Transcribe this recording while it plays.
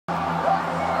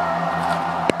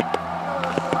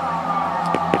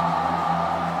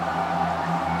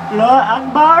Allah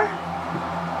Akbar.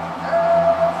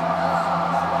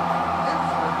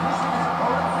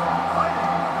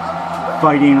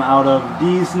 Fighting out of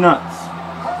these nuts.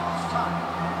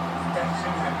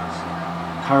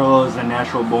 Carlo is a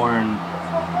natural born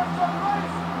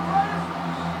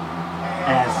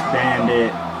ass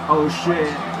bandit. Oh shit.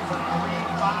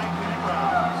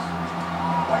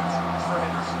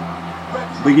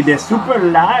 Look at this super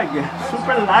laggy,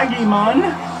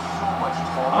 man.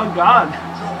 Oh god.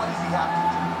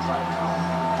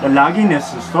 The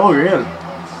lagginess is so real.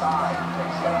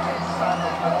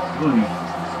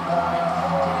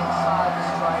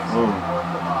 Oh.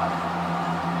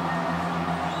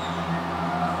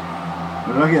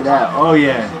 Look at that. Oh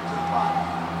yeah.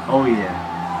 Oh yeah.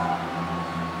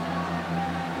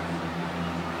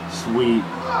 Sweet.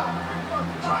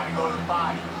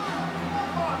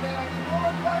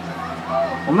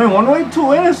 Only one way to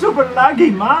win a super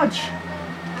laggy match.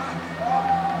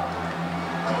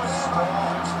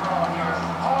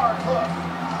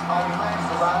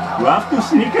 You have to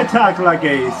sneak attack like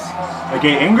a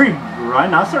angry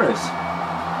rhinoceros.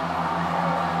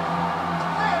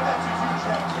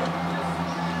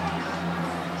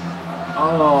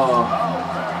 Oh.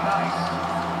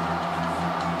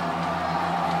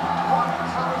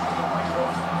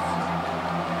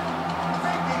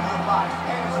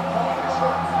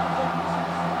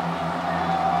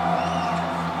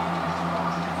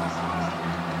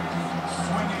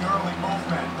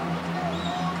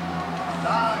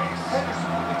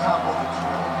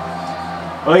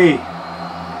 Oi.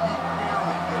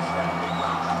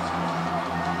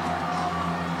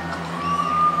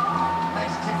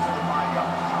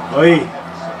 Oi.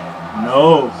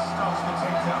 No.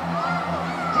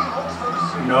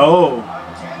 No.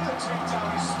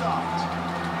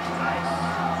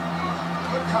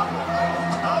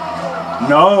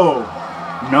 No.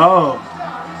 No.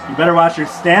 You better watch your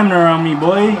stamina on me,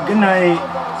 boy. Good night.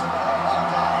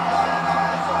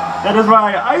 That is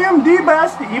why I am the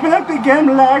best, even if the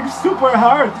game lags super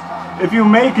hard. If you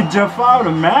make Jafar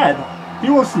mad, he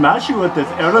will smash you with this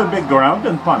Arabic ground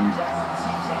and pound.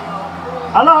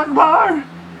 Allah Akbar!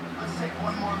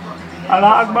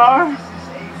 Allah Akbar!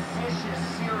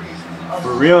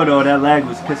 For real though, that lag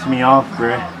was pissing me off,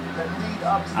 bruh. I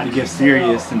had to get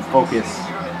serious and focus.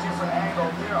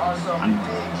 I'm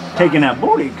taking that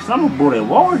booty, because I'm a booty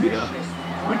warrior.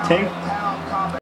 We take